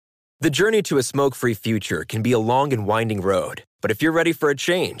The journey to a smoke-free future can be a long and winding road, but if you're ready for a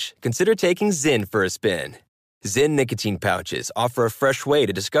change, consider taking Zyn for a spin. Zyn nicotine pouches offer a fresh way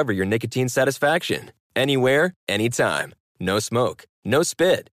to discover your nicotine satisfaction. Anywhere, anytime. No smoke, no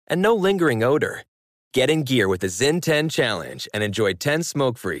spit, and no lingering odor. Get in gear with the Zyn 10 Challenge and enjoy 10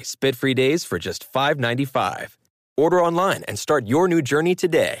 smoke-free, spit-free days for just $5.95. Order online and start your new journey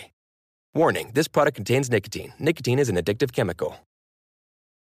today. Warning, this product contains nicotine. Nicotine is an addictive chemical.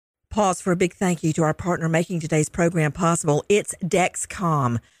 Pause for a big thank you to our partner making today's program possible. It's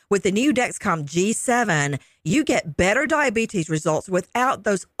Dexcom. With the new Dexcom G7, you get better diabetes results without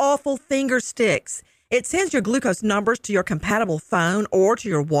those awful finger sticks. It sends your glucose numbers to your compatible phone or to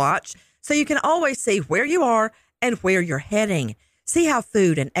your watch, so you can always see where you are and where you're heading. See how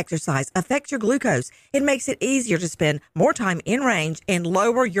food and exercise affect your glucose. It makes it easier to spend more time in range and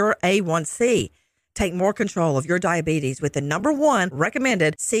lower your A1C. Take more control of your diabetes with the #1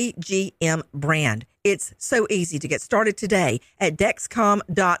 recommended CGM brand. It's so easy to get started today at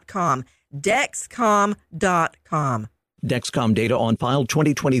Dexcom.com. Dexcom.com. Dexcom data on file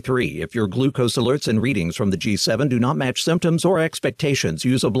 2023. If your glucose alerts and readings from the G7 do not match symptoms or expectations,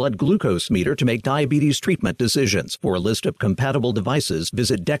 use a blood glucose meter to make diabetes treatment decisions. For a list of compatible devices,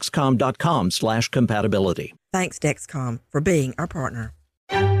 visit Dexcom.com/compatibility. Thanks, Dexcom, for being our partner.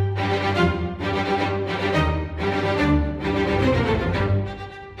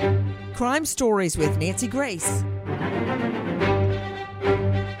 Crime Stories with Nancy Grace.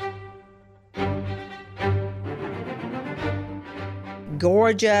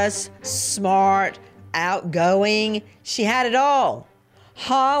 Gorgeous, smart, outgoing. She had it all.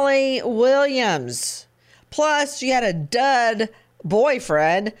 Holly Williams. Plus, she had a dud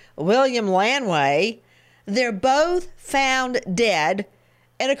boyfriend, William Lanway. They're both found dead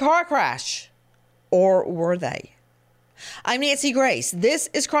in a car crash. Or were they? I'm Nancy Grace. This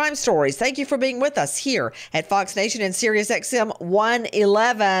is Crime Stories. Thank you for being with us here at Fox Nation and Sirius XM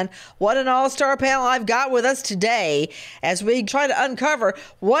 111. What an all-star panel I've got with us today as we try to uncover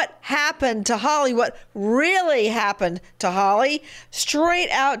what happened to Holly, what really happened to Holly. Straight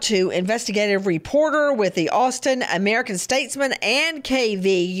out to investigative reporter with the Austin American-Statesman and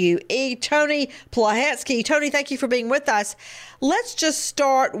KVUE, Tony Plahetsky. Tony, thank you for being with us. Let's just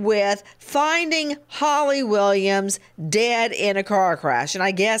start with finding Holly Williams dead in a car crash. And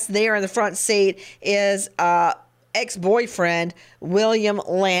I guess there in the front seat is ex-boyfriend William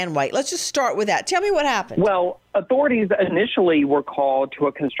Lanway. Let's just start with that. Tell me what happened. Well, authorities initially were called to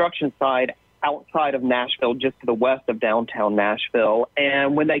a construction site outside of Nashville, just to the west of downtown Nashville.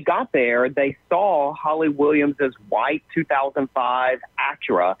 And when they got there, they saw Holly Williams' white 2005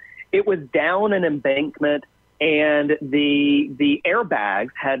 Acura. It was down an embankment, and the airbags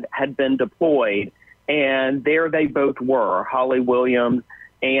had been deployed, and there they both were, Holly Williams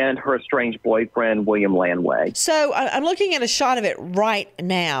and her estranged boyfriend, William Lanway. So I'm looking at a shot of it right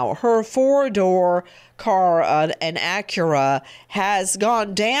now. Her four-door car, an Acura, has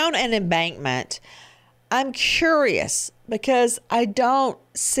gone down an embankment. I'm curious because I don't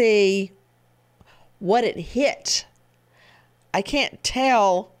see what it hit. I can't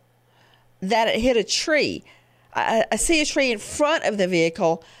tell that it hit a tree. I see a tree in front of the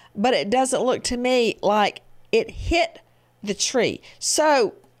vehicle, but it doesn't look to me like it hit the tree.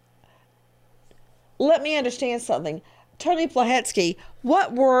 So let me understand something. Tony Plahetsky,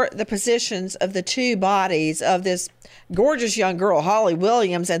 what were the positions of the two bodies of this gorgeous young girl, Holly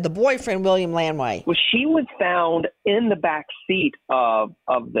Williams, and the boyfriend, William Lanway? Well, she was found in the back seat of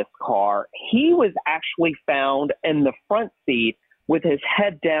this car. He was actually found in the front seat with his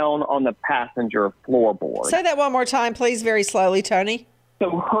head down on the passenger floorboard. Say that one more time, please, very slowly, Tony.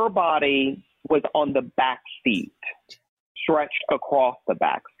 So her body was on the back seat, stretched across the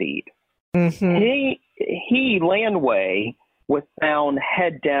back seat. Mm-hmm. He, Lanway, was found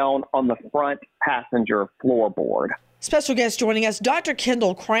head down on the front passenger floorboard. Special guest joining us, Dr.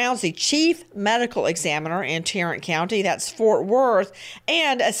 Kendall Crowns, the chief medical examiner in Tarrant County, that's Fort Worth,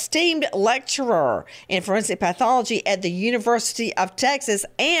 and esteemed lecturer in forensic pathology at the University of Texas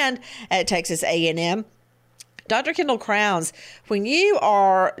and at Texas A&M. Dr. Kendall Crowns, when you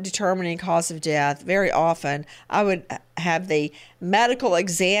are determining cause of death, very often I would have the medical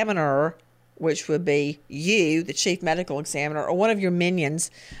examiner, which would be you, the chief medical examiner, or one of your minions,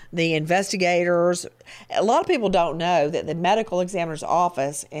 the investigators. A lot of people don't know that the medical examiner's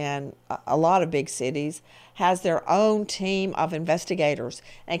office in a lot of big cities has their own team of investigators.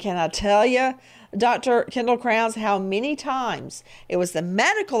 And can I tell you, Dr. Kendall Crowns, how many times it was the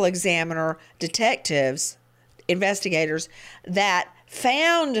medical examiner detectives, investigators, that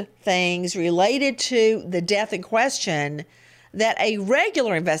found things related to the death in question that a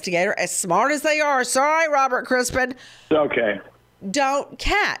regular investigator, as smart as they are, sorry, Robert Crispin, Okay. don't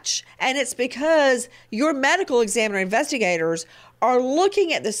catch. And it's because your medical examiner investigators are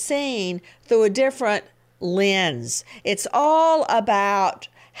looking at the scene through a different lens. It's all about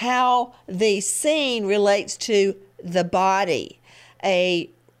how the scene relates to the body. A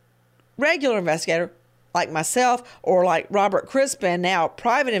regular investigator like myself or like Robert Crispin, now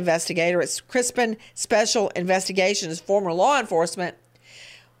private investigator, it's Crispin Special Investigations, former law enforcement,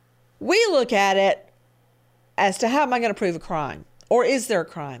 we look at it as to how am I going to prove a crime, or is there a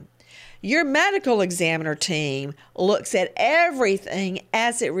crime? Your medical examiner team looks at everything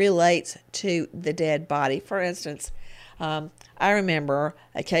as it relates to the dead body. For instance, I remember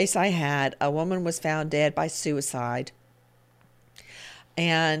a case I had. A woman was found dead by suicide.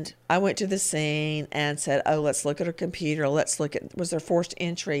 And I went to the scene and said, oh, let's look at her computer. Let's look at, was there forced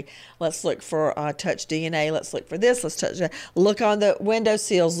entry? Let's look for touch DNA. Let's look for this. Let's touch that. Look on the window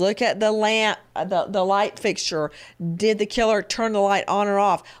sills. Look at the lamp, the light fixture. Did the killer turn the light on or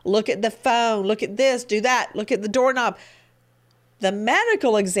off? Look at the phone. Look at this. Do that. Look at the doorknob. The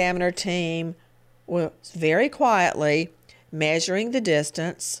medical examiner team was very quietly measuring the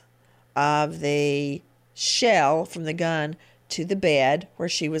distance of the shell from the gun to the bed where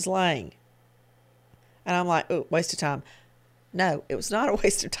she was laying. And I'm like, oh, waste of time. No, it was not a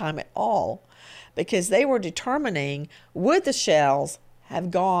waste of time at all, because they were determining, would the shells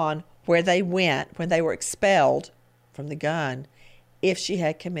have gone where they went when they were expelled from the gun if she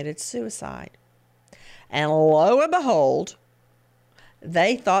had committed suicide. And lo and behold,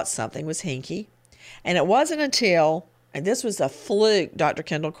 they thought something was hinky. And it wasn't until, and this was a fluke, Dr.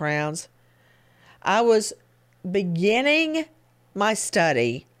 Kendall Crowns, I was beginning my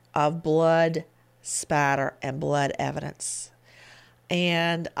study of blood spatter and blood evidence.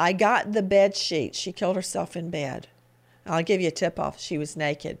 And I got the bed sheet. She killed herself in bed. I'll give you a tip off. She was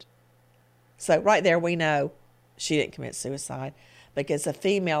naked. So right there we know she didn't commit suicide, because a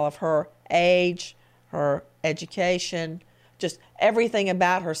female of her age, her education, just everything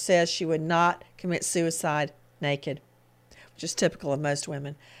about her says she would not commit suicide naked, which is typical of most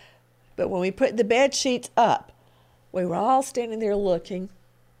women. But when we put the bed sheets up, we were all standing there looking,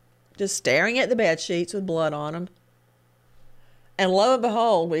 just staring at the bed sheets with blood on them. And lo and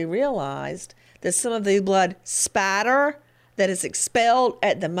behold, we realized that some of the blood spatter that is expelled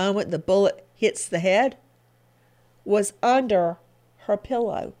at the moment the bullet hits the head was under her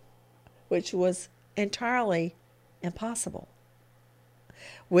pillow, which was entirely impossible.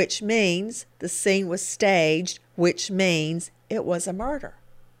 Which means the scene was staged, which means it was a murder.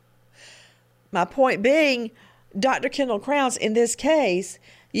 My point being, Dr. Kendall Crowns, in this case,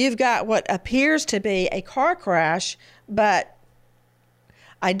 you've got what appears to be a car crash, but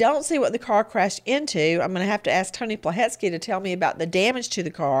I don't see what the car crashed into. I'm going to have to ask Tony Plahetsky to tell me about the damage to the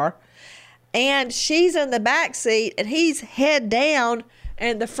car. And she's in the back seat, and he's head down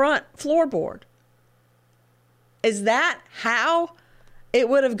and the front floorboard. Is that how it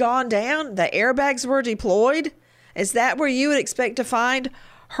would have gone down? The airbags were deployed? Is that where you would expect to find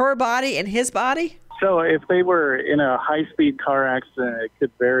her body and his body? So if they were in a high-speed car accident, it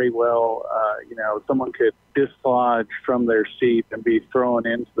could very well, someone could dislodge from their seat and be thrown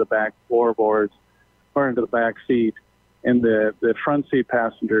into the back floorboards or into the back seat. And the front seat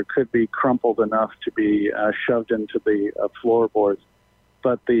passenger could be crumpled enough to be shoved into the floorboards.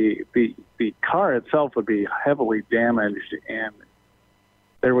 But the car itself would be heavily damaged, and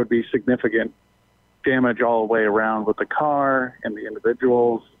there would be significant damage all the way around with the car and the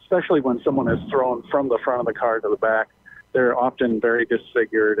individuals, especially when someone is thrown from the front of the car to the back. They're often very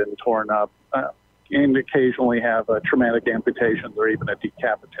disfigured and torn up, and occasionally have traumatic amputations or even a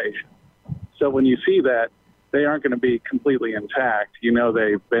decapitation. So when you see that, they aren't going to be completely intact. You know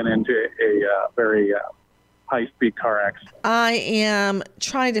they've been into a very high-speed car accident. I am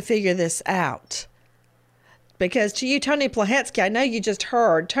trying to figure this out. Because to you, Tony Plahetsky, I know you just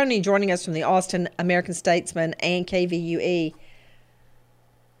heard Tony joining us from the Austin American-Statesman and KVUE.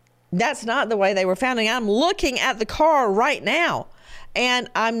 That's not the way they were found. I'm looking at the car right now, and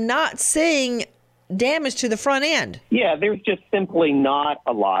I'm not seeing damage to the front end. Yeah, there's just simply not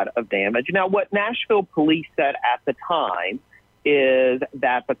a lot of damage. Now, what Nashville police said at the time is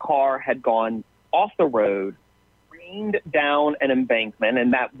that the car had gone off the road, careened down an embankment,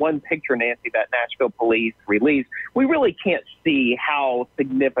 and that one picture, Nancy, that Nashville police released, we really can't see how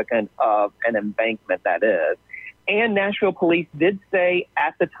significant of an embankment that is. And Nashville police did say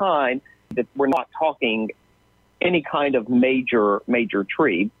at the time that we're not talking any kind of major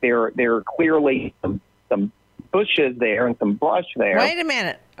tree. There are clearly some bushes there and some brush there. Wait a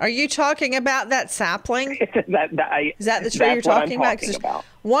minute. Are you talking about that sapling? Is that the tree you're talking about? 'Cause about?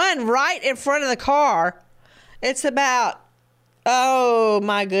 One right in front of the car. It's about, oh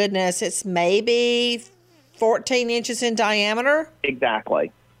my goodness, it's maybe 14 inches in diameter.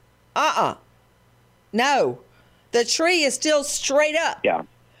 Exactly. No. The tree is still straight up. Yeah.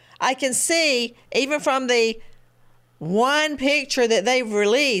 I can see, even from the one picture that they've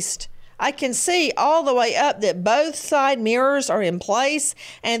released, I can see all the way up that both side mirrors are in place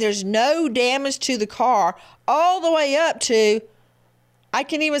and there's no damage to the car, all the way up to, I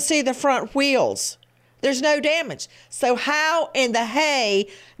can even see the front wheels. There's no damage. So how in the hay,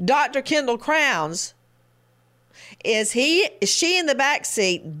 Dr. Kendall Crowns, is she in the back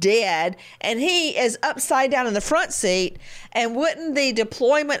seat dead and he is upside down in the front seat? And wouldn't the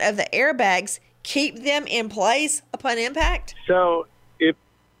deployment of the airbags keep them in place upon impact? So it's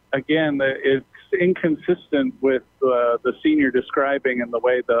inconsistent with the senior describing and the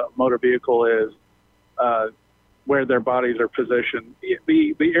way the motor vehicle is, where their bodies are positioned.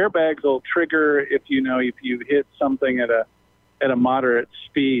 The airbags will trigger if you hit something at a moderate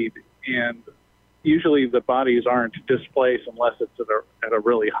speed, and usually the bodies aren't displaced unless it's at a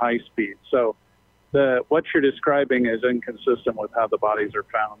really high speed. So what you're describing is inconsistent with how the bodies are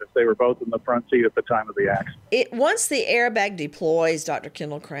found if they were both in the front seat at the time of the accident. Once the airbag deploys, Dr.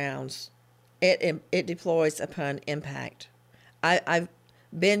 Kendall Crowns, it deploys upon impact. I've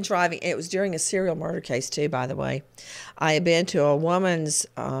been driving. It was during a serial murder case too, by the way. I had been to a woman's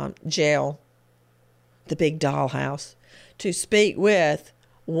jail, the Big Dollhouse, to speak with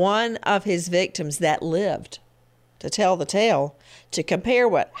one of his victims that lived, to tell the tale, to compare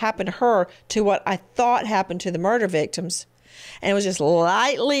what happened to her to what I thought happened to the murder victims. And it was just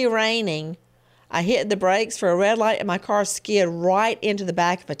lightly raining. I hit the brakes for a red light and my car skid right into the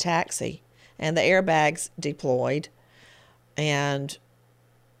back of a taxi, and the airbags deployed. And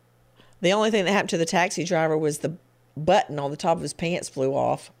the only thing that happened to the taxi driver was the button on the top of his pants flew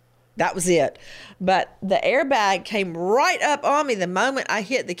off. That was it. But the airbag came right up on me the moment I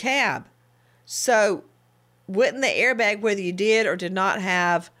hit the cab. So wouldn't the airbag, whether you did or did not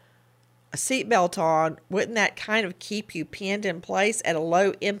have a seatbelt on, wouldn't that kind of keep you pinned in place at a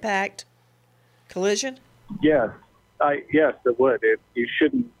low impact collision? Yes, yes, it would. You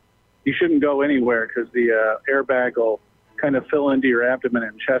shouldn't go anywhere because the airbag will kind of fill into your abdomen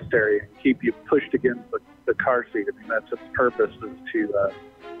and chest area and keep you pushed against the car seat. I mean, that's its purpose, is to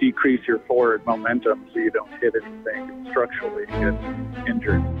decrease your forward momentum so you don't hit anything structurally and get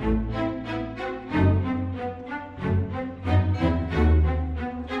injured.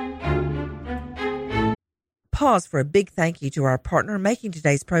 Pause for a big thank you to our partner making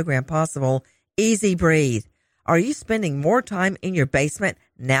today's program possible, Easy Breathe. Are you spending more time in your basement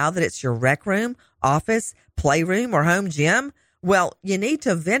now that it's your rec room, office, playroom, or home gym? Well, you need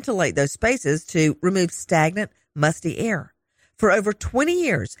to ventilate those spaces to remove stagnant, musty air. For over 20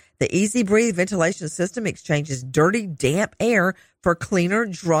 years, the Easy Breathe ventilation system exchanges dirty, damp air for cleaner,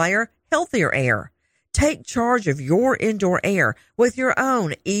 drier, healthier air. Take charge of your indoor air with your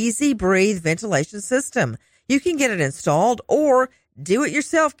own Easy Breathe ventilation system. You can get it installed or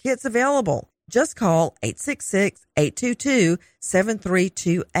do-it-yourself kits available. Just call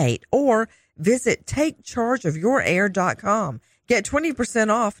 866-822-7328 or visit takechargeofyourair.com. Get 20%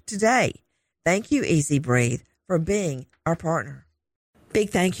 off today. Thank you, Easy Breathe, for being our partner. Big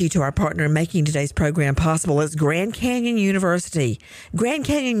thank you to our partner in making today's program possible is Grand Canyon University. Grand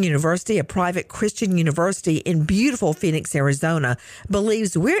Canyon University, a private Christian university in beautiful Phoenix, Arizona,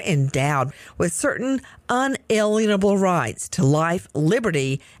 believes we're endowed with certain unalienable rights to life,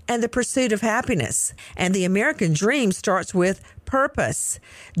 liberty, and the pursuit of happiness. And the American dream starts with purpose.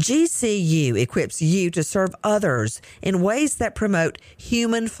 GCU equips you to serve others in ways that promote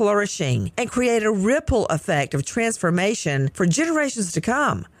human flourishing and create a ripple effect of transformation for generations to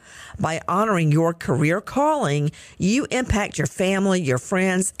come. By honoring your career calling, you impact your family, your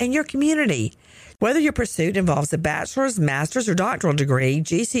friends, and your community. Whether your pursuit involves a bachelor's, master's, or doctoral degree,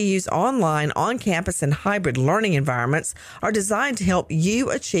 GCU's online, on-campus, and hybrid learning environments are designed to help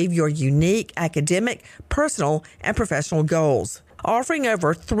you achieve your unique academic, personal, and professional goals. Offering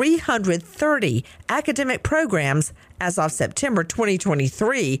over 330 academic programs as of September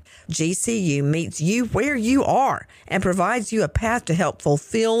 2023, GCU meets you where you are and provides you a path to help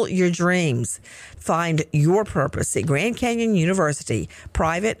fulfill your dreams. Find your purpose at Grand Canyon University,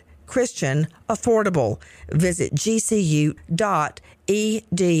 private, Christian, affordable. Visit gcu.edu.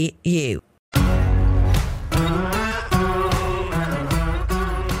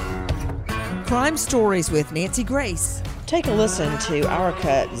 Crime Stories with Nancy Grace. Take a listen to Our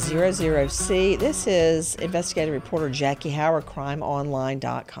Cut 00C. This is investigative reporter Jackie Howard,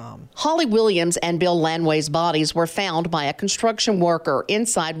 crimeonline.com. Holly Williams and Bill Lanway's bodies were found by a construction worker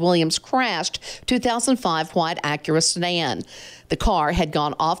inside Williams' crashed 2005 white Acura sedan. The car had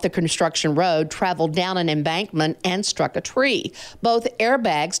gone off the construction road, traveled down an embankment, and struck a tree. Both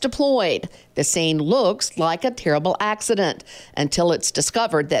airbags deployed. The scene looks like a terrible accident until it's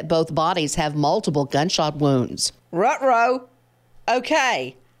discovered that both bodies have multiple gunshot wounds. Ruh-roh.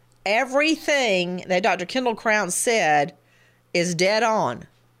 Okay, everything that Dr. Kendall Crown said is dead on.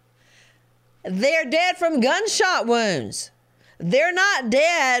 They're dead from gunshot wounds. They're not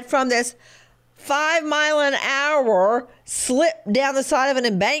dead from this 5 mile an hour slip down the side of an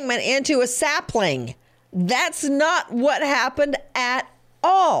embankment into a sapling. That's not what happened at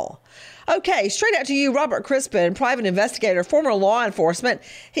all. Okay, straight out to you, Robert Crispin, private investigator, former law enforcement.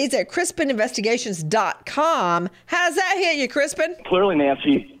 He's at CrispinInvestigations.com. How does that hit you, Crispin? Clearly,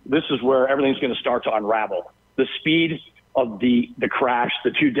 Nancy, this is where everything's going to start to unravel. The speed of the crash,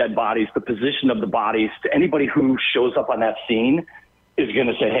 the two dead bodies, the position of the bodies, to anybody who shows up on that scene is going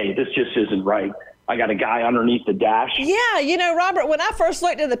to say, hey, this just isn't right. I got a guy underneath the dash. Yeah, you know, Robert, when I first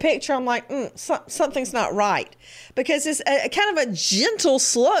looked at the picture, I'm like, something's not right. Because it's a kind of a gentle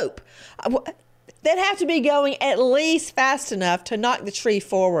slope. They'd have to be going at least fast enough to knock the tree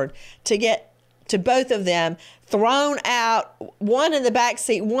forward to get to both of them thrown out, one in the back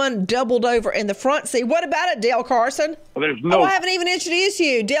seat, one doubled over in the front seat. What about it, Dale Carson? Well, I haven't even introduced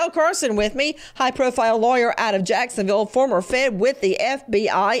you. Dale Carson with me, high-profile lawyer out of Jacksonville, former Fed with the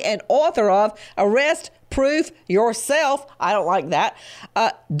FBI, and author of Arrest Proof Yourself. I don't like that.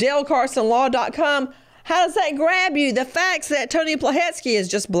 DaleCarsonLaw.com. How does that grab you, the facts that Tony Plahetsky has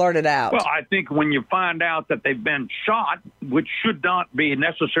just blurted out? Well, I think when you find out that they've been shot, which should not be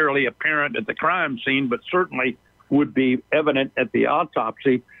necessarily apparent at the crime scene, but certainly would be evident at the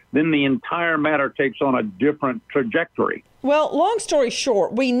autopsy, then the entire matter takes on a different trajectory. Well, long story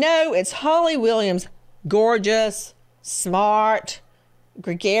short, we know it's Holly Williams, gorgeous, smart,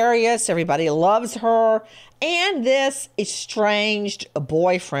 gregarious, everybody loves her, and this estranged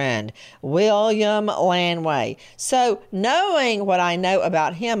boyfriend, William Lanway. So knowing what I know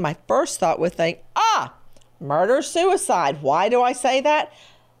about him, my first thought would think, murder-suicide. Why do I say that?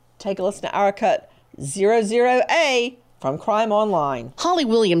 Take a listen to Our Cut 00A from Crime Online. Holly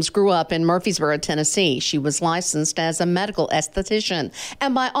Williams grew up in Murfreesboro, Tennessee. She was licensed as a medical esthetician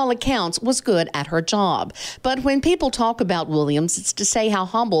and by all accounts was good at her job. But when people talk about Williams, it's to say how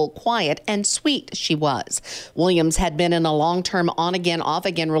humble, quiet, and sweet she was. Williams had been in a long-term on-again,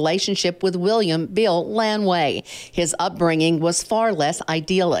 off-again relationship with William Bill Lanway. His upbringing was far less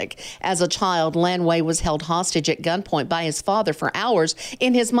idyllic. As a child, Lanway was held hostage at gunpoint by his father for hours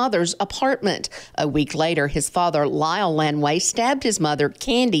in his mother's apartment. A week later, his father, Lyle Lanway, stabbed his mother,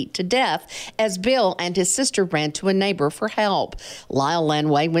 Candy, to death as Bill and his sister ran to a neighbor for help. Lyle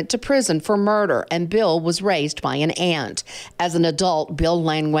Lanway went to prison for murder, and Bill was raised by an aunt. As an adult, Bill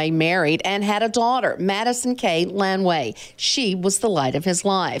Lanway married and had a daughter, Madison Kay Lanway. She was the light of his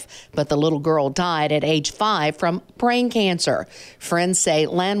life, but the little girl died at age 5 from brain cancer. Friends say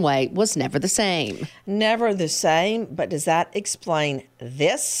Lanway was never the same. Never the same, but does that explain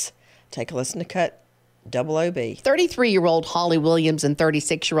this? Take a listen to Cut 00B. 33-year-old Holly Williams and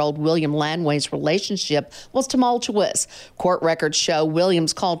 36-year-old William Lanway's relationship was tumultuous. Court records show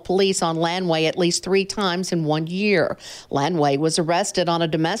Williams called police on Lanway at least 3 times in 1 year. Lanway was arrested on a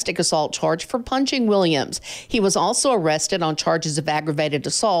domestic assault charge for punching Williams. He was also arrested on charges of aggravated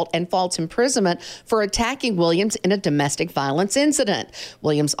assault and false imprisonment for attacking Williams in a domestic violence incident.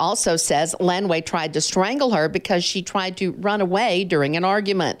 Williams also says Lanway tried to strangle her because she tried to run away during an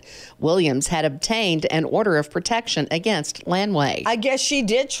argument. Williams had obtained an order of protection against Lanway. I guess she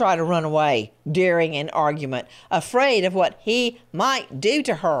did try to run away during an argument, afraid of what he might do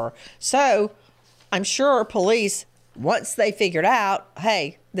to her. So I'm sure police, once they figured out,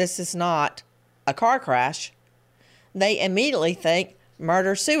 hey, this is not a car crash, they immediately think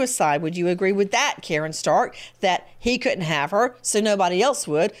murder-suicide. Would you agree with that, Karen Stark, that he couldn't have her, so nobody else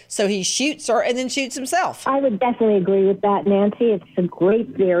would, so he shoots her and then shoots himself? I would definitely agree with that, Nancy. It's a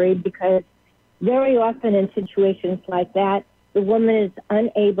great theory because very often in situations like that, the woman is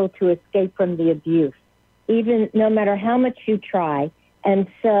unable to escape from the abuse, even no matter how much you try. And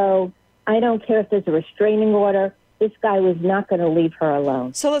so I don't care if there's a restraining order. This guy was not going to leave her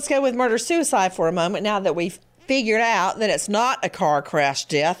alone. So let's go with murder-suicide for a moment now that we've figured out that it's not a car crash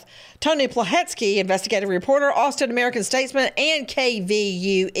death. Tony Plahetsky, investigative reporter, Austin American-Statesman, and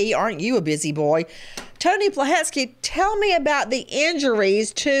KVUE. Aren't you a busy boy? Tony Plahetsky, tell me about the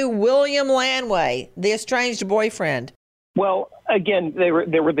injuries to William Lanway, the estranged boyfriend. Well, again, there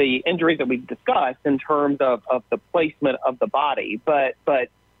were the injuries that we discussed in terms of the placement of the body, but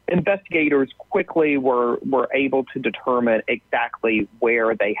investigators quickly were able to determine exactly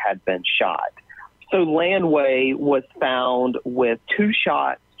where they had been shot. So Landway was found with 2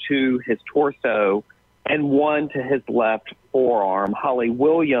 shots to his torso and 1 to his left forearm. Holly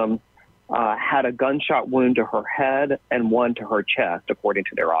Williams had a gunshot wound to her head and 1 to her chest, according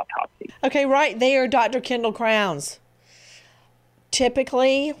to their autopsy. Okay, right there, Dr. Kendall Crowns.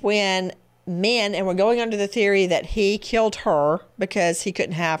 Typically, when men, and we're going under the theory that he killed her because he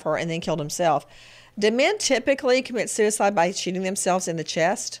couldn't have her and then killed himself, do men typically commit suicide by shooting themselves in the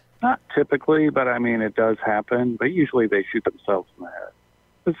chest? Not typically, but I mean, it does happen. But usually they shoot themselves in the head.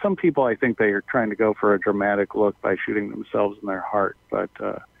 But some people, I think they are trying to go for a dramatic look by shooting themselves in their heart. But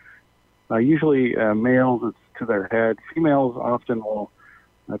usually males, it's to their head. Females often will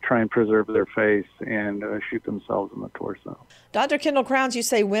try and preserve their face and shoot themselves in the torso. Dr. Kendall Crowns, you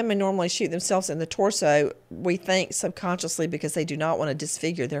say women normally shoot themselves in the torso. We think subconsciously because they do not want to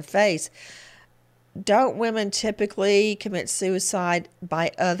disfigure their face. Don't women typically commit suicide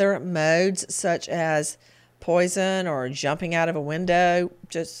by other modes, such as poison or jumping out of a window,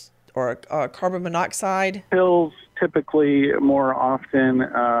 or carbon monoxide? Pills typically more often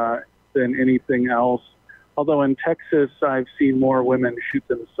than anything else. Although in Texas, I've seen more women shoot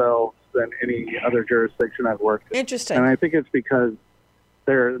themselves than any other jurisdiction I've worked in. Interesting. And I think it's because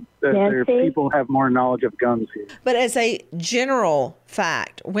their people have more knowledge of guns here. But as a general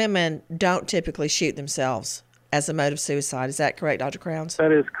fact, women don't typically shoot themselves as a mode of suicide. Is that correct, Dr. Crowns?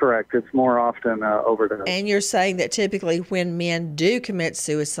 That is correct. It's more often overdose. And you're saying that typically when men do commit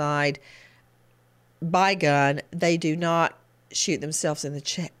suicide by gun, they do not shoot themselves in the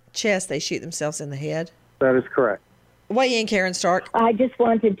chest, they shoot themselves in the head? That is correct. Weigh in, Karen Stark. I just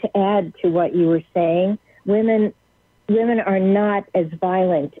wanted to add to what you were saying. Women are not as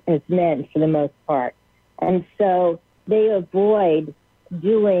violent as men for the most part. And so they avoid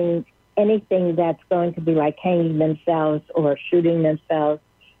doing anything that's going to be like hanging themselves or shooting themselves,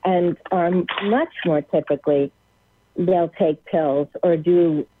 and are much more typically they'll take pills or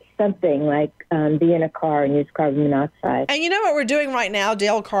do something like be in a car and use carbon monoxide. And you know what we're doing right now?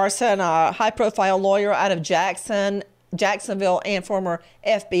 Dale Carson, a high-profile lawyer out of Jacksonville and former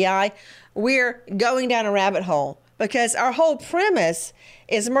FBI, we're going down a rabbit hole because our whole premise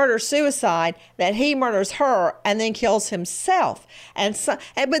is murder-suicide, that he murders her and then kills himself.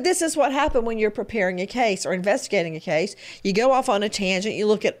 But this is what happened when you're preparing a case or investigating a case. You go off on a tangent, you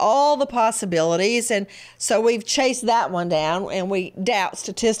look at all the possibilities, and so we've chased that one down, and we doubt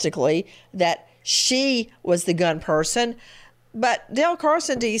statistically that she was the gun person. But Dale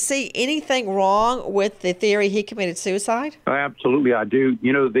Carson, do you see anything wrong with the theory he committed suicide? Absolutely, I do.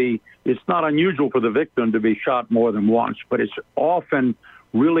 You know, it's not unusual for the victim to be shot more than once, but it's often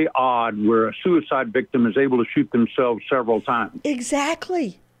really odd where a suicide victim is able to shoot themselves several times.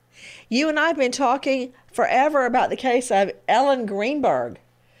 Exactly. You and I have been talking forever about the case of Ellen Greenberg,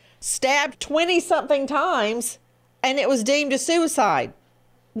 stabbed 20-something times, and it was deemed a suicide,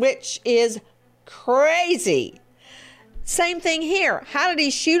 which is crazy. Same thing here. How did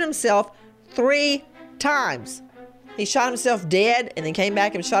he shoot himself 3 times? He shot himself dead and then came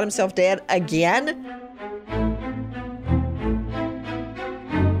back and shot himself dead again?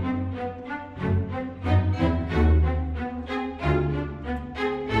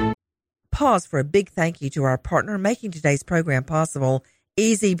 Pause for a big thank you to our partner making today's program possible,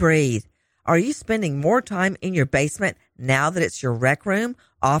 Easy Breathe. Are you spending more time in your basement now that it's your rec room,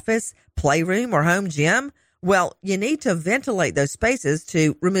 office, playroom, or home gym? Well, you need to ventilate those spaces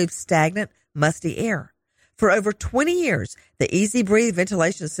to remove stagnant, musty air. For over 20 years, the Easy Breathe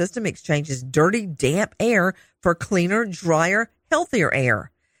ventilation system exchanges dirty, damp air for cleaner, drier, healthier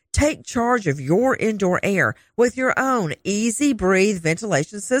air. Take charge of your indoor air with your own Easy Breathe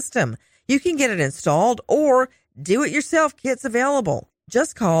ventilation system. You can get it installed or do-it-yourself kits available.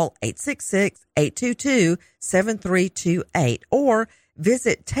 Just call 866-822-7328 or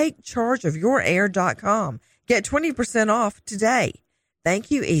visit takechargeofyourair.com. Get 20% off today. Thank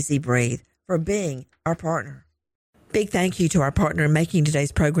you, Easy Breathe, for being our partner. Big thank you to our partner in making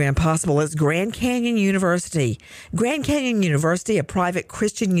today's program possible is Grand Canyon University. Grand Canyon University, a private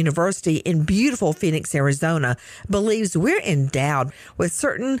Christian university in beautiful Phoenix, Arizona, believes we're endowed with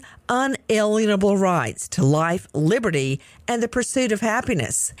certain unalienable rights to life, liberty, and the pursuit of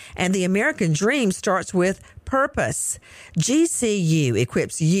happiness. And the American dream starts with purpose. GCU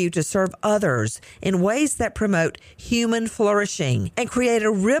equips you to serve others in ways that promote human flourishing and create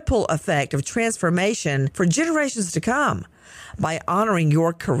a ripple effect of transformation for generations to come. By honoring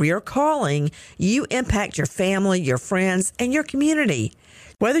your career calling, you impact your family, your friends, and your community.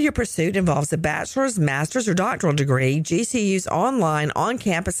 Whether your pursuit involves a bachelor's, master's, or doctoral degree, GCU's online,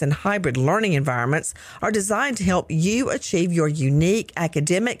 on-campus, and hybrid learning environments are designed to help you achieve your unique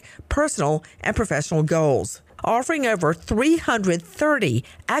academic, personal, and professional goals. Offering over 330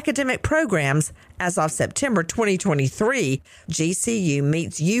 academic programs as of September 2023, GCU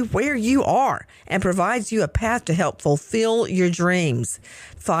meets you where you are and provides you a path to help fulfill your dreams.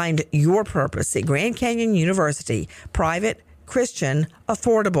 Find your purpose at Grand Canyon University, private, Christian,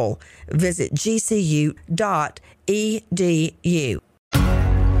 affordable. Visit gcu.edu.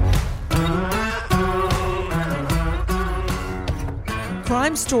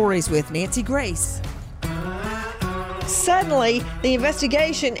 Crime Stories with Nancy Grace. Suddenly, the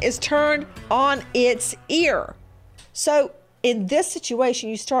investigation is turned on its ear. So, in this situation,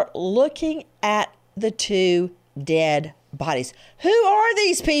 you start looking at the two dead bodies. Who are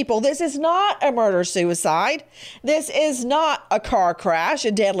these people? This is not a murder-suicide. This is not a car crash,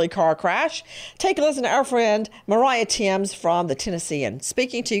 a deadly car crash. Take a listen to our friend Mariah Timms from the Tennessean,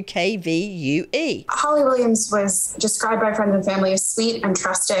 speaking to KVUE. Holly Williams was described by friends and family as sweet and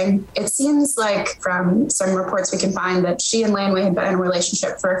trusting. It seems like from some reports we can find that she and Lanway had been in a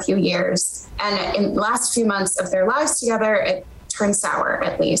relationship for a few years. And in the last few months of their lives together, it turned sour,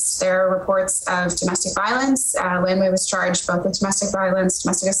 at least. There are reports of domestic violence. Lanway was charged both with domestic violence,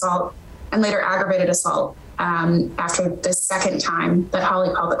 domestic assault, and later aggravated assault after the second time that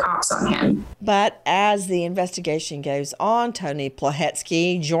Holly called the cops on him. But as the investigation goes on, Tony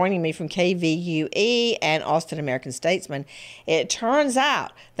Plahetsky joining me from KVUE and Austin American Statesman, it turns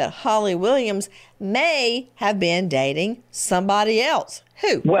out that Holly Williams may have been dating somebody else.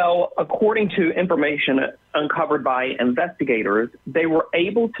 Who? Well, according to information uncovered by investigators, they were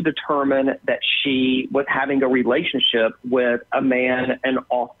able to determine that she was having a relationship with a man in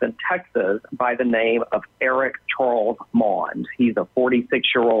Austin, Texas by the name of Eric Charles Mond. He's a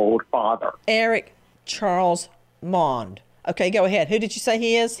 46-year-old father. Eric Charles Mond. Okay, go ahead. Who did you say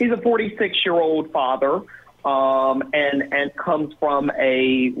he is? He's a 46-year-old father and comes from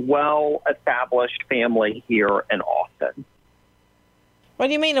a well-established family here in Austin. What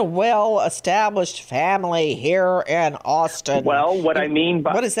do you mean a well-established family here in Austin? Well, what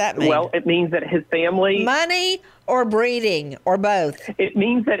does that mean? Well, it means that his family... Money or breeding or both? It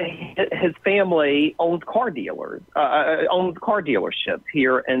means that his family owns car dealers, owns car dealerships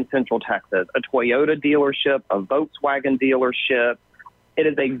here in Central Texas, a Toyota dealership, a Volkswagen dealership. It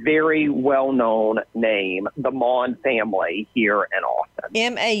is a very well-known name, the Mond family here in Austin.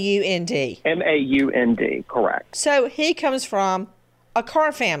 M-A-U-N-D. M-A-U-N-D, correct. So he comes from a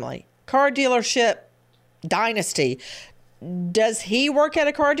car family, car dealership dynasty. Does he work at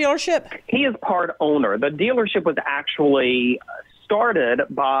a car dealership? He is part owner. The dealership was actually started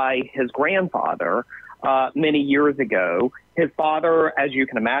by his grandfather many years ago. His father, as you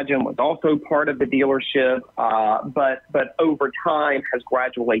can imagine, was also part of the dealership, but over time has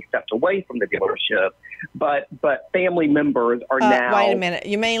gradually stepped away from the dealership. But family members are now... Wait a minute.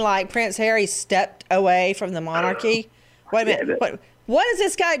 You mean like Prince Harry stepped away from the monarchy? Wait a minute. What does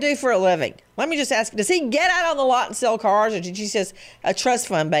this guy do for a living? Let me just ask, does he get out on the lot and sell cars, or did you just a trust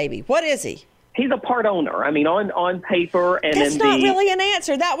fund baby? What is he? He's a part owner. I mean, on paper and That's in not really an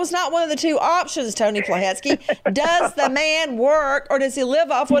answer. That was not one of the two options, Tony Plahetsky. Does the man work, or does he live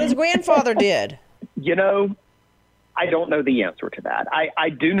off what his grandfather did? You know, I don't know the answer to that. I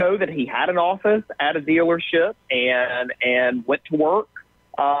do know that he had an office at a dealership and went to work.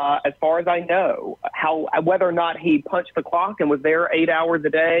 As far as I know, whether or not he punched the clock and was there 8 hours a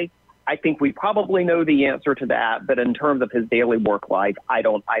day, I think we probably know the answer to that. But in terms of his daily work life, I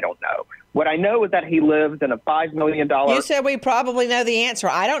don't know. What I know is that he lives in a $5 million. You said we probably know the answer.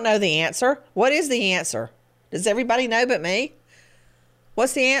 I don't know the answer. What is the answer? Does everybody know but me?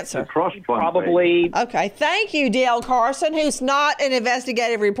 What's the answer? Probably. Okay. Thank you, Dale Carson, who's not an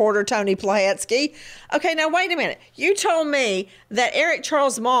investigative reporter, Tony Plahetsky. Okay, now wait a minute. You told me that Eric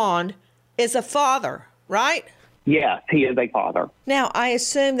Charles Mond is a father, right? Yes, he is a father. Now, I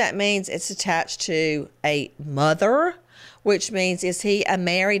assume that means it's attached to a mother, which means, is he a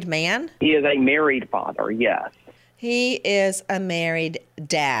married man? He is a married father, yes. He is a married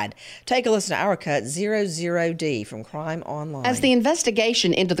dad. Take a listen to our cut 00D from Crime Online. As the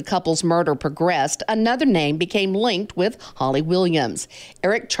investigation into the couple's murder progressed, another name became linked with Holly Williams.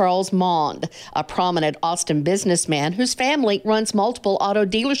 Eric Charles Mond, a prominent Austin businessman whose family runs multiple auto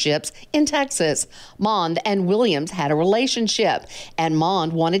dealerships in Texas. Mond and Williams had a relationship, and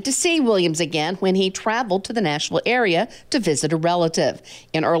Mond wanted to see Williams again when he traveled to the Nashville area to visit a relative.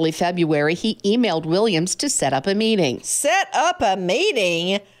 In early February, he emailed Williams to set up a meeting. Set up a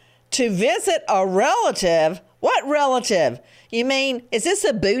meeting to visit a relative? What relative? You mean, is this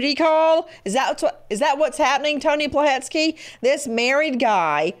a booty call? Is that what's happening, Tony Plahetsky? This married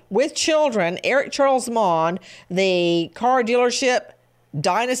guy with children, Eric Charles Mond, the car dealership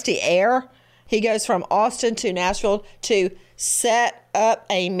Dynasty Air, he goes from Austin to Nashville to set up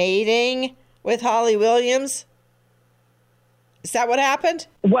a meeting with Holly Williams? Is that what happened?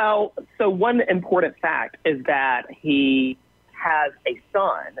 Well, so one important fact is that he has a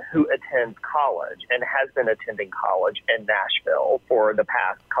son who attends college and has been attending college in Nashville for the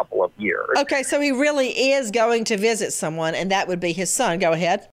past couple of years. Okay, so he really is going to visit someone, and that would be his son. Go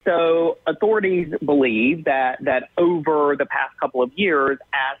ahead. So authorities believe that over the past couple of years,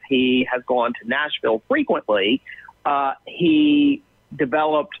 as he has gone to Nashville frequently, he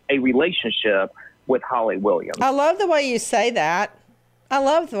developed a relationship with Holly Williams. I love the way you say that.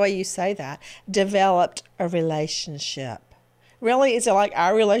 Developed a relationship. Really? Is it like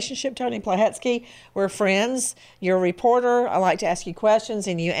our relationship, Tony Plahetsky? We're friends. You're a reporter. I like to ask you questions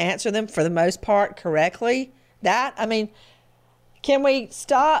and you answer them for the most part correctly. Can we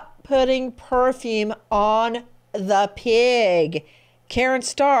stop putting perfume on the pig? Karen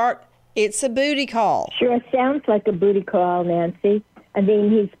Stark, it's a booty call. Sure sounds like a booty call, Nancy. I mean,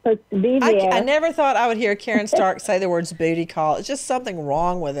 he's supposed to be there. I never thought I would hear Karen Stark say the words booty call. It's just something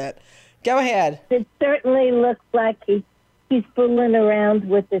wrong with it. Go ahead. It certainly looks like he's fooling around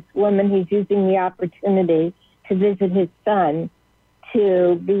with this woman. He's using the opportunity to visit his son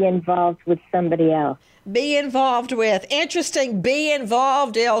to be involved with somebody else. Be involved with. Interesting. Be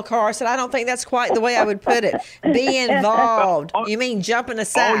involved, Dale Carson. I don't think that's quite the way I would put it. Be involved. You mean jump in a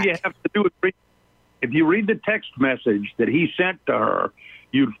sack? All you have to do is if you read the text message that he sent to her,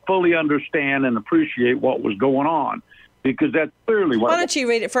 you'd fully understand and appreciate what was going on, because that's clearly what. Why don't you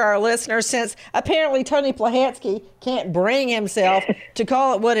read it for our listeners, since apparently Tony Plahetsky can't bring himself to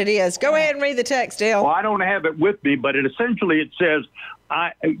call it what it is. Go ahead and read the text, Dale. Well, I don't have it with me, but it says,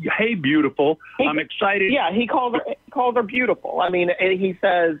 hey, beautiful, I'm excited. Yeah, he called her beautiful. I mean, he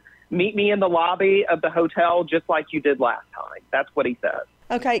says, meet me in the lobby of the hotel just like you did last time. That's what he says.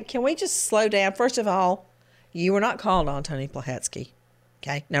 Okay, can we just slow down? First of all, you were not called on, Tony Plahetsky.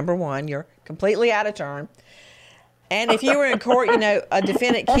 Okay, number one, you're completely out of turn. And if you were in court, a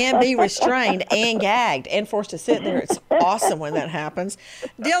defendant can be restrained and gagged and forced to sit there. It's awesome when that happens.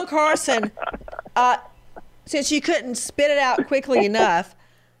 Dale Carson, since you couldn't spit it out quickly enough,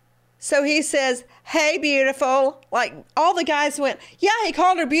 so he says, hey, beautiful. Like, all the guys went, yeah, he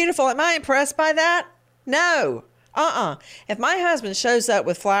called her beautiful. Am I impressed by that? No. If my husband shows up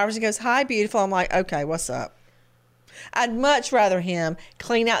with flowers and goes, hi, beautiful, I'm like, okay, what's up? I'd much rather him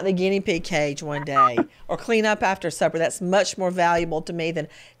clean out the guinea pig cage one day or clean up after supper. That's much more valuable to me than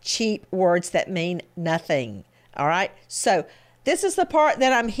cheap words that mean nothing. All right? So this is the part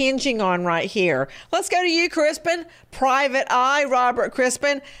that I'm hinging on right here. Let's go to you, Crispin. Private Eye, Robert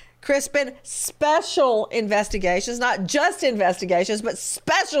Crispin. Crispin, special investigations, not just investigations, but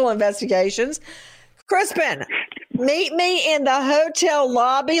special investigations. Crispin, meet me in the hotel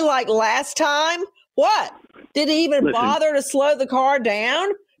lobby like last time. What? Did he even bother to slow the car down?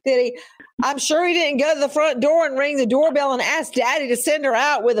 I'm sure he didn't go to the front door and ring the doorbell and ask Daddy to send her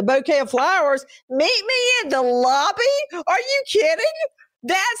out with a bouquet of flowers. Meet me in the lobby? Are you kidding?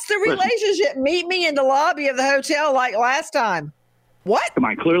 That's the relationship. Meet me in the lobby of the hotel like last time. What? Come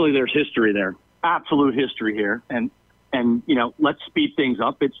on, clearly there's history there. Absolute history here. And let's speed things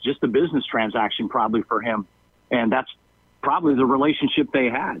up. It's just a business transaction probably for him. And that's probably the relationship they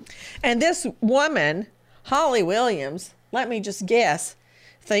had. And this woman, Holly Williams, let me just guess,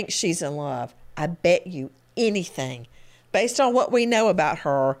 thinks she's in love. I bet you anything. Based on what we know about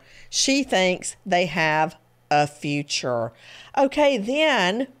her, she thinks they have a future. Okay,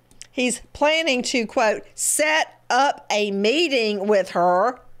 then he's planning to, quote, set up a meeting with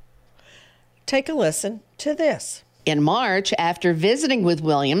her. Take a listen to this. In March, after visiting with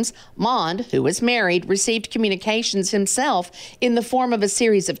Williams, Mond, who was married, received communications himself in the form of a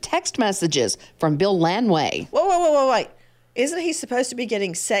series of text messages from Bill Lanway. Wait. Isn't he supposed to be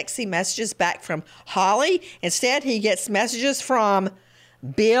getting sexy messages back from Holly? Instead, he gets messages from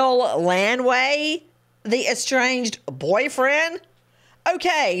Bill Lanway, the estranged boyfriend.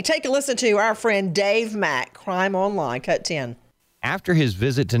 Okay, take a listen to our friend Dave Mack, Crime Online, Cut 10. After his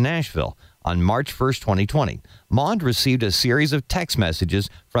visit to Nashville on March 1st, 2020, Mond received a series of text messages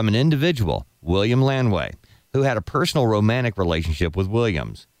from an individual, William Lanway, who had a personal romantic relationship with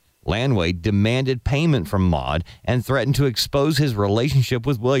Williams. Lanway demanded payment from Mond and threatened to expose his relationship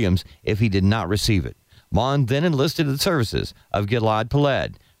with Williams if he did not receive it. Mond then enlisted the services of Gilad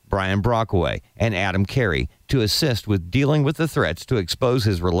Peled, Brian Brockway, and Adam Carey to assist with dealing with the threats to expose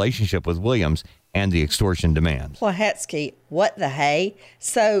his relationship with Williams and the extortion demands. Plahetsky, what the hey?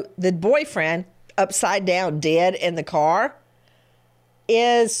 So the boyfriend, upside down dead in the car,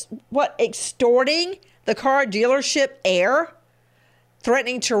 is extorting the car dealership heir,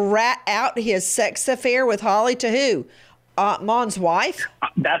 threatening to rat out his sex affair with Holly to who? Mond's wife?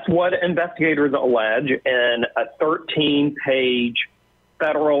 That's what investigators allege in a 13-page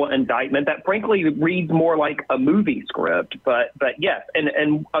federal indictment that frankly reads more like a movie script. But yes,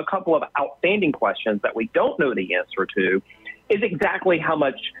 and a couple of outstanding questions that we don't know the answer to is exactly how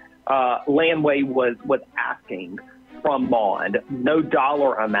much Lanway was asking from Mond. No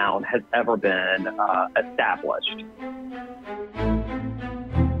dollar amount has ever been established.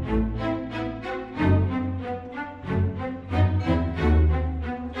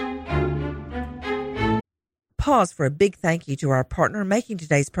 Pause for a big thank you to our partner making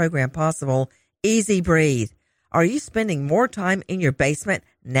today's program possible, Easy Breathe. Are you spending more time in your basement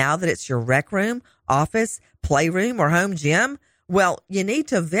now that it's your rec room, office, playroom, or home gym? Well, you need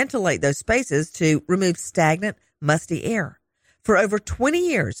to ventilate those spaces to remove stagnant, musty air. For over 20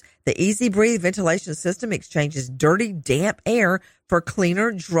 years, the Easy Breathe ventilation system exchanges dirty, damp air for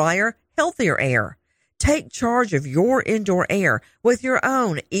cleaner, drier, healthier air. Take charge of your indoor air with your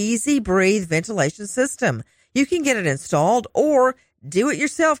own Easy Breathe ventilation system. You can get it installed or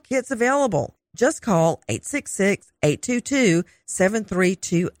do-it-yourself kits available. Just call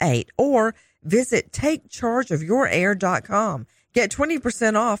 866-822-7328 or visit takechargeofyourair.com. Get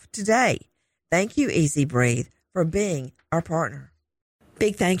 20% off today. Thank you, Easy Breathe, for being our partner.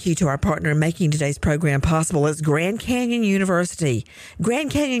 Big thank you to our partner in making today's program possible. It's Grand Canyon University.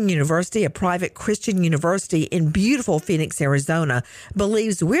 Grand Canyon University, a private Christian university in beautiful Phoenix, Arizona,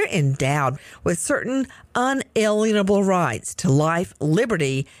 believes we're endowed with certain unalienable rights to life,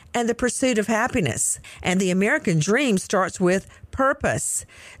 liberty, and the pursuit of happiness. And the American dream starts with purpose.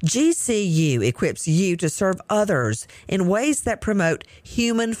 GCU equips you to serve others in ways that promote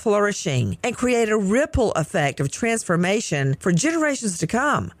human flourishing and create a ripple effect of transformation for generations to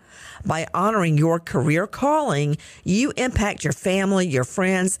come. By honoring your career calling, you impact your family, your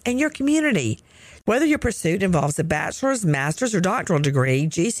friends, and your community. Whether your pursuit involves a bachelor's, master's, or doctoral degree,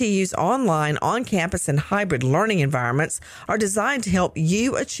 GCU's online, on-campus, and hybrid learning environments are designed to help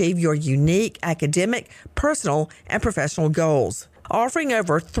you achieve your unique academic, personal, and professional goals. Offering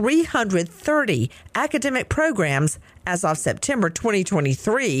over 330 academic programs as of September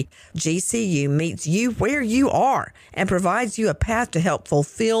 2023, GCU meets you where you are and provides you a path to help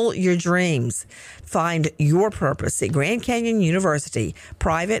fulfill your dreams. Find your purpose at Grand Canyon University,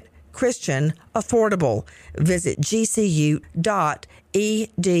 private, Christian, affordable. Visit gcu.edu.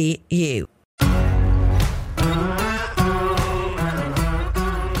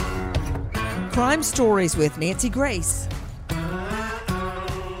 Crime Stories with Nancy Grace.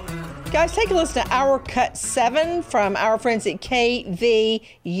 Guys, take a listen to our Cut 7 from our friends at KVUE.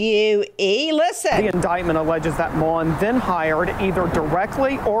 Listen. The indictment alleges that Mond then hired, either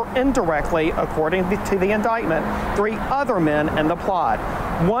directly or indirectly, according to the indictment, 3 other men in the plot.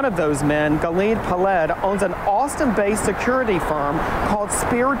 One of those men, Gilad Peled, owns an Austin-based security firm called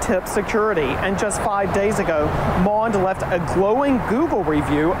Spear Tip Security. And just 5 days ago, Mond left a glowing Google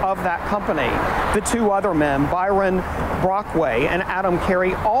review of that company. The 2 other men, Byron Brockway and Adam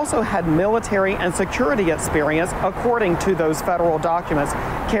Carey, also had military and security experience, according to those federal documents.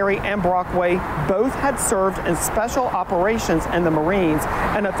 Carey and Brockway both had served in special operations in the Marines,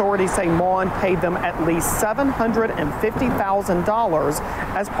 and authorities say Mond paid them at least $750,000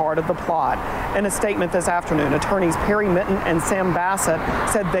 as part of the plot. In a statement this afternoon, attorneys Perry Minton and Sam Bassett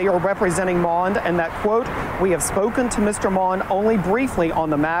said they are representing Mond and that, quote, "We have spoken to Mr. Mond only briefly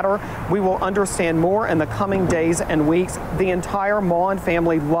on the matter. We will understand more in the coming days and weeks. The entire Mond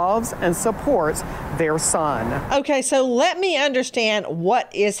family loves and supports their son." Okay, so let me understand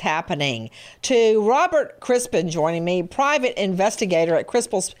what is happening. To Robert Crispin joining me, private investigator at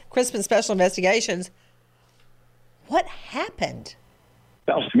Crispin Special Investigations. What happened?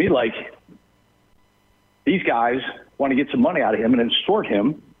 Sounds to me like these guys want to get some money out of him and extort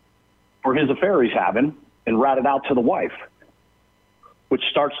him for his affair he's having and rat it out to the wife, which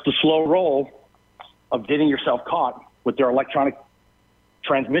starts the slow roll of getting yourself caught with their electronic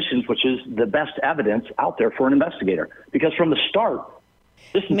transmissions, which is the best evidence out there for an investigator. Because from the start,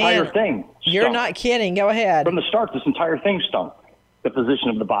 this entire thing stunk. You're not kidding. Go ahead. From the start, this entire thing stunk. The position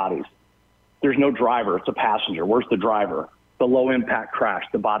of the bodies. There's no driver. It's a passenger. Where's the driver? The low-impact crash.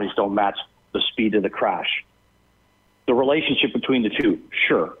 The bodies don't match the speed of the crash. The relationship between the two,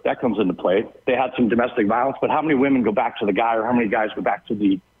 sure, that comes into play. They had some domestic violence, but how many women go back to the guy or how many guys go back to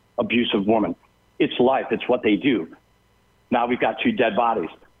the abusive woman? It's life. It's what they do. Now we've got 2 dead bodies.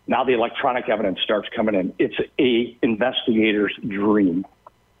 Now the electronic evidence starts coming in. It's a investigator's dream,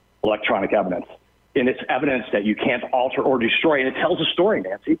 electronic evidence. And it's evidence that you can't alter or destroy. And it tells a story,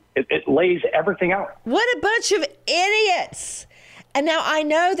 Nancy. It lays everything out. What a bunch of idiots. And now I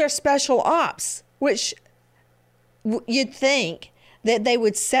know they're special ops, which you'd think that they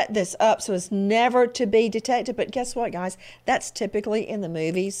would set this up so it's never to be detected. But guess what, guys? That's typically in the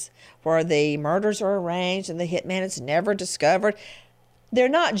movies where the murders are arranged and the hitman is never discovered. They're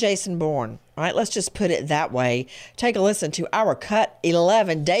not Jason Bourne. All right, let's just put it that way. Take a listen to our Cut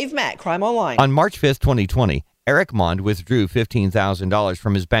 11. Dave Mack, Crime Online. On March 5th, 2020, Eric Mond withdrew $15,000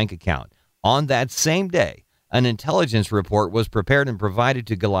 from his bank account. On that same day, an intelligence report was prepared and provided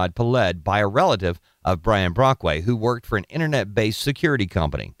to Gilad Peled by a relative of Brian Brockway, who worked for an internet-based security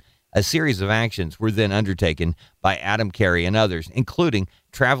company. A series of actions were then undertaken by Adam Carey and others, including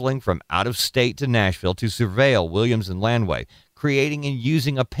traveling from out of state to Nashville to surveil Williams and Landway, creating and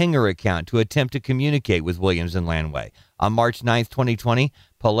using a Pinger account to attempt to communicate with Williams and Landway. On March 9th, 2020,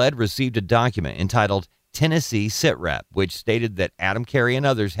 Peled received a document entitled Tennessee SITREP, which stated that Adam Carey and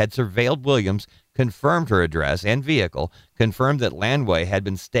others had surveilled Williams, confirmed her address and vehicle, confirmed that Landway had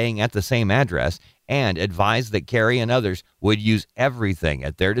been staying at the same address, and advised that Carey and others would use everything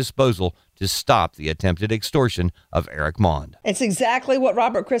at their disposal to stop the attempted extortion of Eric Mond. It's exactly what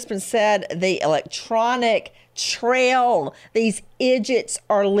Robert Crispin said. The electronic trail these idiots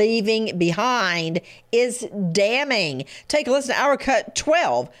are leaving behind is damning. Take a listen to our Cut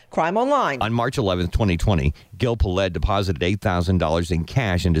 12, Crime Online. On March 11th, 2020, Gil Peled deposited $8,000 in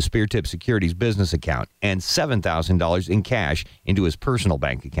cash into Speartip Securities' business account and $7,000 in cash into his personal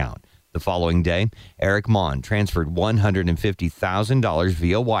bank account. The following day, Eric Mond transferred $150,000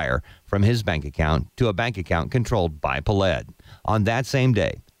 via wire from his bank account to a bank account controlled by Peled. On that same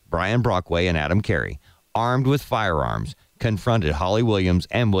day, Brian Brockway and Adam Carey, armed with firearms, confronted Holly Williams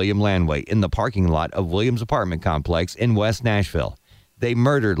and William Landway in the parking lot of Williams' apartment complex in West Nashville. They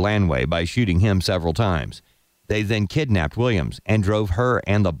murdered Landway by shooting him several times. They then kidnapped Williams and drove her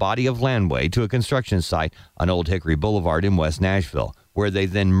and the body of Landway to a construction site on Old Hickory Boulevard in West Nashville, where they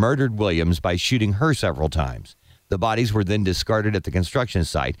then murdered Williams by shooting her several times. The bodies were then discarded at the construction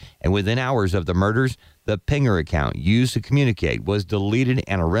site, and within hours of the murders, the Pinger account used to communicate was deleted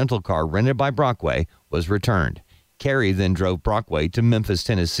and a rental car rented by Brockway was returned. Carey then drove Brockway to Memphis,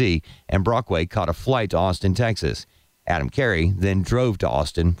 Tennessee, and Brockway caught a flight to Austin, Texas. Adam Carey then drove to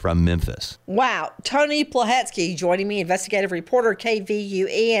Austin from Memphis. Wow. Tony Plahetsky joining me, investigative reporter,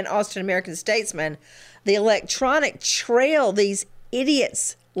 KVUE, and Austin American-Statesman. The electronic trail these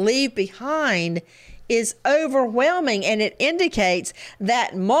idiots leave behind is overwhelming, and it indicates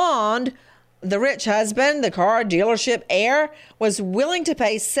that Mond, the rich husband, the car dealership heir, was willing to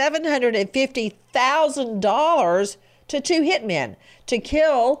pay $750,000 to 2 hitmen to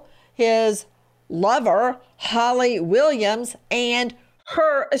kill his lover, Holly Williams, and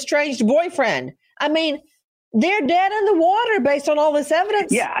her estranged boyfriend. I mean, they're dead in the water based on all this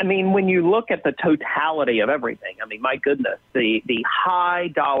evidence. Yeah, I mean, when you look at the totality of everything, I mean, my goodness, the high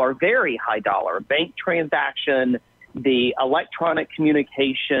dollar, very high dollar bank transaction, the electronic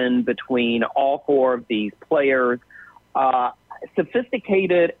communication between all 4 of these players,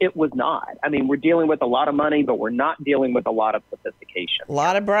 sophisticated, it was not. I mean, we're dealing with a lot of money, but we're not dealing with a lot of sophistication. A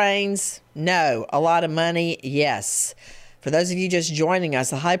lot of brains? No. A lot of money? Yes. For those of you just joining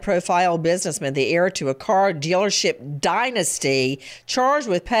us, a high-profile businessman, the heir to a car dealership dynasty, charged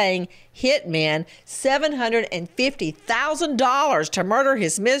with paying hitmen $750,000 to murder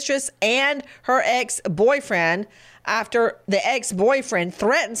his mistress and her ex-boyfriend after the ex-boyfriend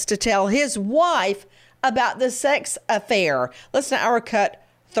threatens to tell his wife about the sex affair. Listen to our Cut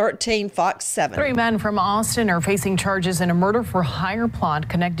 13, Fox 7. 3 men from Austin are facing charges in a murder for hire plot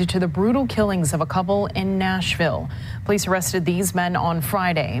connected to the brutal killings of a couple in Nashville. Police arrested these men on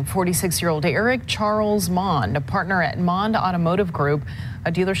Friday. 46-year-old Eric Charles Mond, a partner at Mond Automotive Group,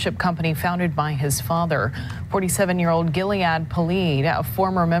 a dealership company founded by his father. 47-year-old Gilad Peled, a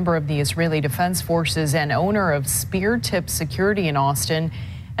former member of the Israeli Defense Forces and owner of Speartip Security in Austin,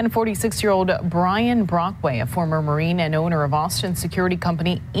 and 46-year-old Brian Brockway, a former Marine and owner of Austin security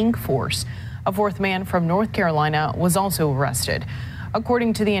company Ink Force. A 4th man from North Carolina was also arrested.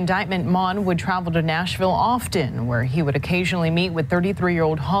 According to the indictment, Mon would travel to Nashville often, where he would occasionally meet with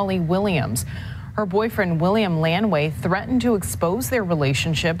 33-year-old Holly Williams. Her boyfriend, William Lanway, threatened to expose their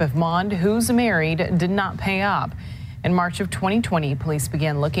relationship if Mon, who's married, did not pay up. In March of 2020, police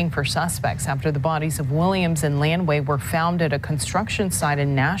began looking for suspects after the bodies of Williams and Lanway were found at a construction site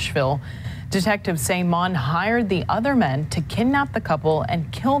in Nashville. Detectives say Mon hired the other men to kidnap the couple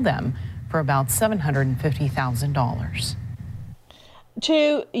and kill them for about $750,000.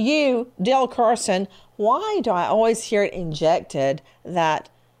 To you, Del Carson, why do I always hear it injected that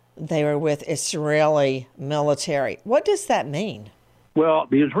they were with Israeli military? What does that mean? Well,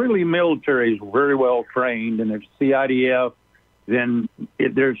 the Israeli military is very well trained, and if it's the IDF, then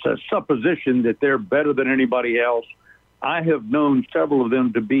there's a supposition that they're better than anybody else. I have known several of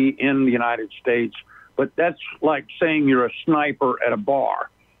them to be in the United States, but that's like saying you're a sniper at a bar.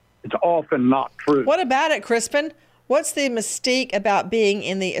 It's often not true. What about it, Crispin? What's the mystique about being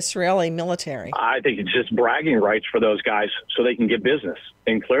in the Israeli military? I think it's just bragging rights for those guys so they can get business.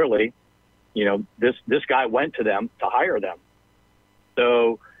 And clearly, this guy went to them to hire them.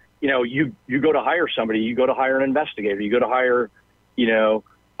 So, you go to hire somebody, you go to hire an investigator, you go to hire,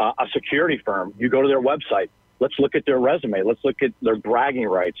 a security firm, you go to their website. Let's look at their resume. Let's look at their bragging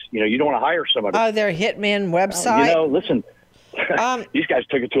rights. You don't want to hire somebody. Oh, their hitman website? Listen, these guys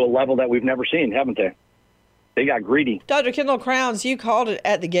took it to a level that we've never seen, haven't they? They got greedy. Dr. Kendall Crowns, you called it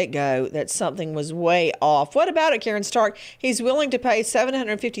at the get-go that something was way off. What about it, Karen Stark? He's willing to pay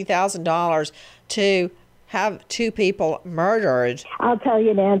 $750,000 to have two people murdered. I'll tell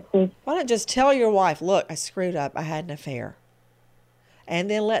you, Nancy. Why not just tell your wife, look, I screwed up, I had an affair. And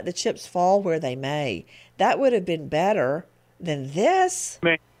then let the chips fall where they may. That would have been better than this.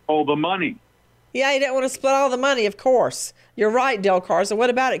 All the money. Yeah, you didn't want to split all the money, of course. You're right, Del Carson. What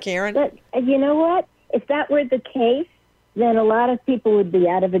about it, Karen? But you know what? If that were the case, then a lot of people would be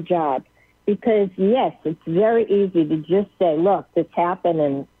out of a job. Because, yes, it's very easy to just say, look, this happened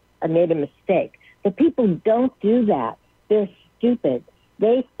and I made a mistake. But people don't do that. They're stupid.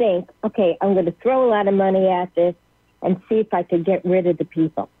 They think, okay, I'm going to throw a lot of money at this and see if I can get rid of the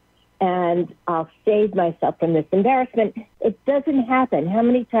people. And I'll save myself from this embarrassment. It doesn't happen. How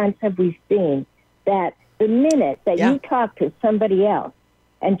many times have we seen that the minute that you talk to somebody else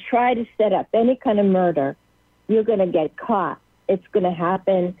and try to set up any kind of murder, you're going to get caught. It's going to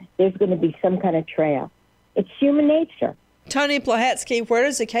happen. There's going to be some kind of trail. It's human nature. Tony Plahetsky, where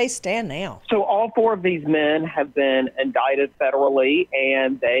does the case stand now? So all four of these men have been indicted federally,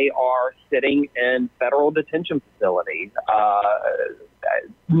 and they are sitting in federal detention facilities.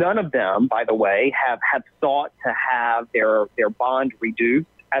 None of them, by the way, have sought to have their bond reduced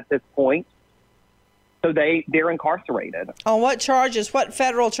at this point. So they're incarcerated. On what charges? What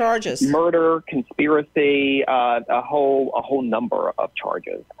federal charges? Murder, conspiracy, a whole number of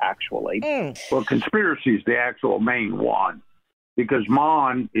charges, actually. Well, conspiracy is the actual main one, because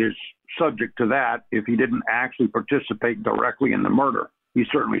Mon is subject to that if he didn't actually participate directly in the murder. He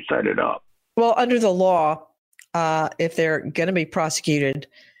certainly set it up. Well, under the law, if they're going to be prosecuted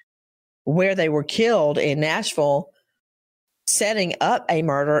where they were killed in Nashville, setting up a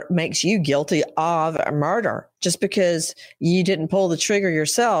murder makes you guilty of a murder. Just because you didn't pull the trigger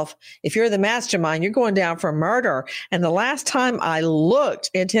yourself, if you're the mastermind, you're going down for murder. And the last time I looked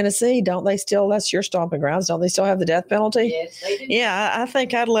in Tennessee, don't they still, that's your stomping grounds, don't they still have the death penalty? Yes, they do. Yeah, I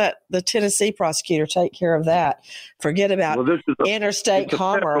think I'd let the Tennessee prosecutor take care of that. Forget about interstate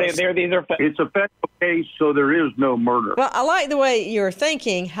commerce. It's a federal case, so there is no murder. Well, I like the way you're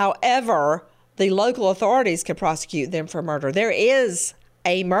thinking. However, the local authorities can prosecute them for murder. There is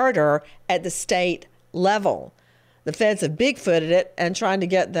a murder at the state level. The feds have Bigfooted it and trying to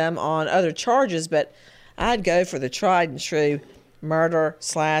get them on other charges, but I'd go for the tried and true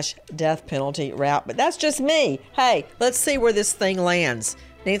murder/death penalty route. But that's just me. Hey, let's see where this thing lands.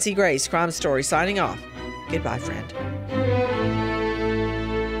 Nancy Grace, Crime Story, signing off. Goodbye, friend.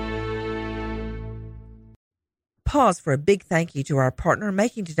 Pause for a big thank you to our partner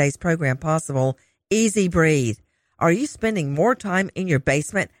making today's program possible, Easy Breathe. Are you spending more time in your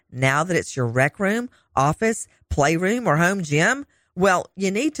basement now that it's your rec room, office, playroom, or home gym? Well,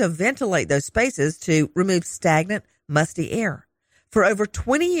 you need to ventilate those spaces to remove stagnant, musty air. For over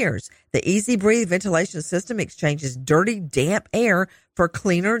 20 years, the Easy Breathe ventilation system exchanges dirty, damp air for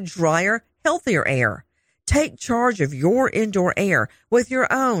cleaner, drier, healthier air. Take charge of your indoor air with your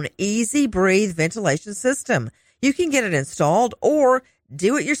own Easy Breathe ventilation system. You can get it installed or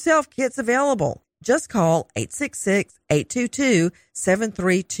do-it-yourself kits available. Just call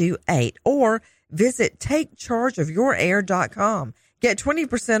 866-822-7328 or visit TakeChargeOfYourAir.com. Get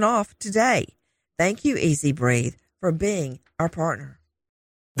 20% off today. Thank you, Easy Breathe, for being our partner.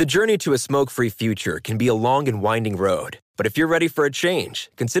 The journey to a smoke-free future can be a long and winding road, but if you're ready for a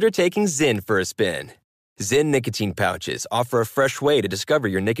change, consider taking Zyn for a spin. Zyn nicotine pouches offer a fresh way to discover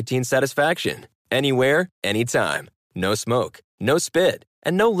your nicotine satisfaction. Anywhere, anytime. No smoke, no spit,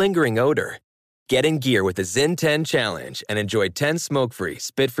 and no lingering odor. Get in gear with the Zyn 10 Challenge and enjoy 10 smoke-free,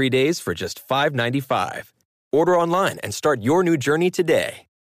 spit-free days for just $5.95. Order online and start your new journey today.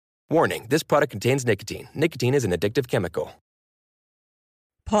 Warning, this product contains nicotine. Nicotine is an addictive chemical.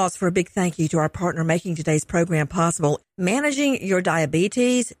 Pause for a big thank you to our partner making today's program possible. Managing your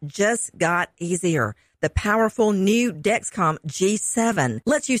diabetes just got easier. The powerful new Dexcom G7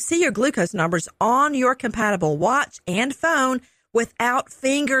 lets you see your glucose numbers on your compatible watch and phone without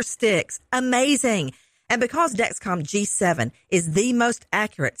finger sticks. Amazing. And because Dexcom G7 is the most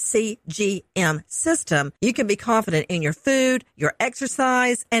accurate CGM system, you can be confident in your food, your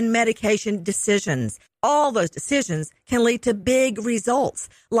exercise, and medication decisions. All those decisions can lead to big results,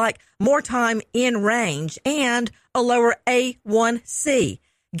 like more time in range and a lower A1C.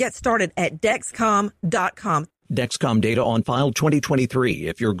 Get started at Dexcom.com. Dexcom data on file 2023.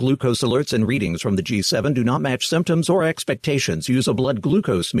 If your glucose alerts and readings from the G7 do not match symptoms or expectations, use a blood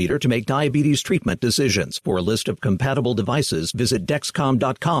glucose meter to make diabetes treatment decisions. For a list of compatible devices, visit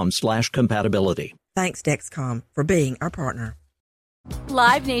Dexcom.com/compatibility. Thanks, Dexcom, for being our partner.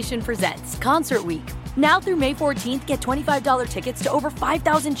 Live Nation presents Concert Week. Now through May 14th, get $25 tickets to over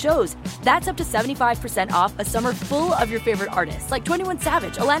 5,000 shows. That's up to 75% off a summer full of your favorite artists like 21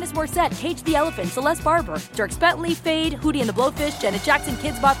 Savage, Alanis Morissette, Cage the Elephant, Celeste Barber, Dierks Bentley, Fade, Hootie and the Blowfish, Janet Jackson,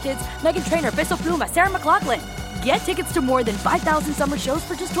 Kids Bop Kids, Meghan Trainor, Bissell Pluma, Sarah McLachlan. Get tickets to more than 5,000 summer shows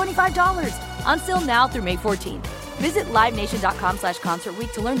for just $25. Until now through May 14th. Visit LiveNation.com/Concert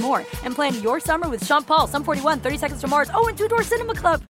Week to learn more and plan your summer with Sean Paul, Sum 41, 30 Seconds to Mars, and Two Door Cinema Club.